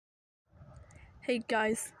Hey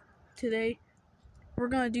guys, today we're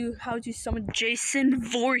gonna do how to summon Jason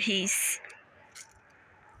Voorhees.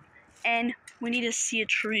 And we need to see a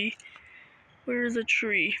tree. Where is a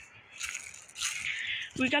tree?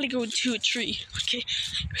 We gotta go to a tree. Okay,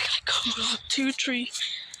 we gotta go to a tree.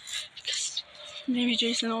 Because maybe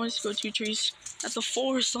Jason always go to trees at the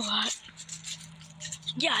forest a lot.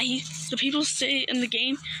 Yeah, the people say in the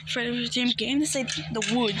game, Freddy Jam game, they say the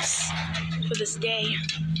woods for this day.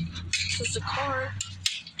 This is the car.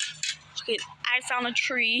 Okay, I found a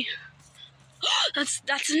tree. That's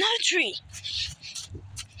another tree.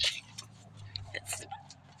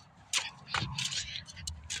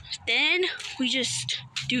 Then we just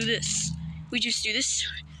do this. We just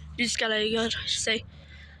gotta say,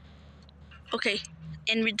 okay,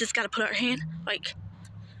 and we just gotta put our hand like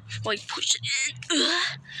push it in,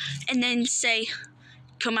 and then say,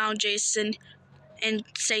 "Come out, Jason," and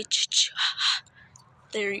say, "Ch-ch."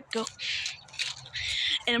 There you go.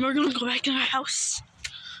 And then we're gonna go back in our house.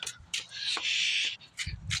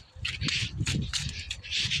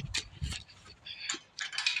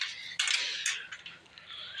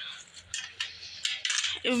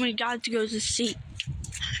 And we got to go to sleep.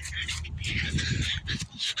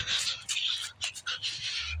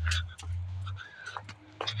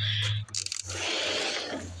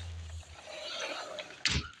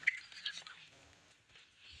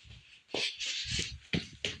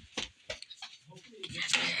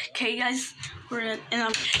 Okay, guys,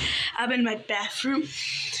 I'm in my bathroom.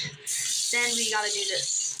 Then we gotta do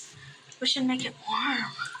this. We should make it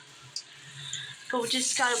warm. But we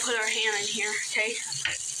just gotta put our hand in here, okay?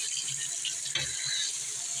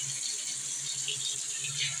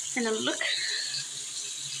 And then look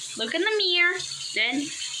in the mirror. Then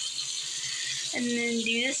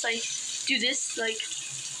do this like.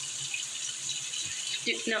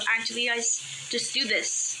 No, actually, guys, just do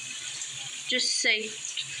this. Just say,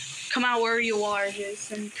 "Come out where you are,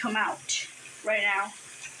 Jason. Come out right now."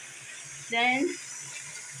 Then,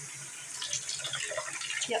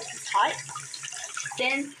 yep, it's hot.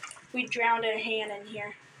 Then we drowned our hand in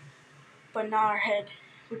here, but not our head.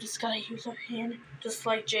 We just gotta use our hand, just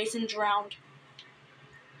like Jason drowned.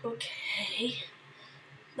 Okay,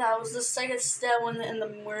 that was the second step when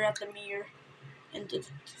we're at the mirror. And the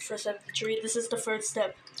first step of the tree. This is the third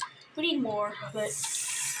step. We need more of it,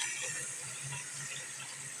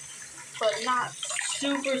 but not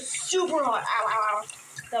super hot. Ow, ow, ow.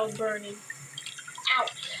 That was burning. Ow.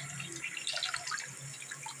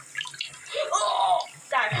 Oh,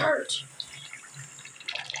 that hurt.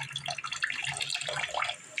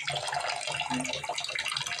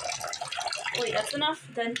 Wait, that's enough?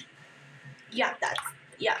 Then, yeah,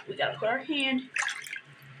 we gotta put our hand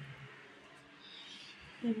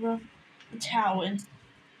and rub the towel in.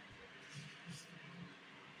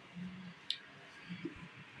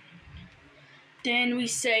 Then we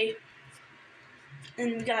say,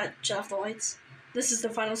 and we gotta shut off the lights. This is the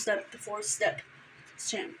final step, the fourth step.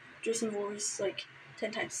 Chant Jason Voorhees like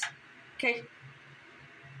 10 times. Okay?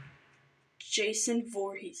 Jason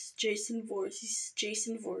Voorhees, Jason Voorhees,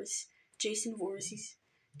 Jason Voorhees, Jason Voorhees,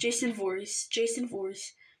 Jason Voorhees, Jason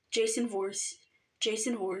Voorhees, Jason Voorhees,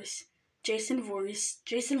 Jason Voorhees, Jason Voorhees,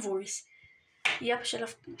 Jason Voorhees. Yep,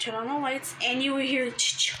 turn on the lights, and you will hear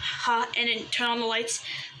ha, and then turn on the lights.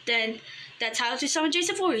 Then that's how to summon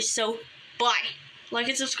Jason Voorhees. So, bye. Like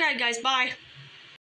and subscribe, guys. Bye.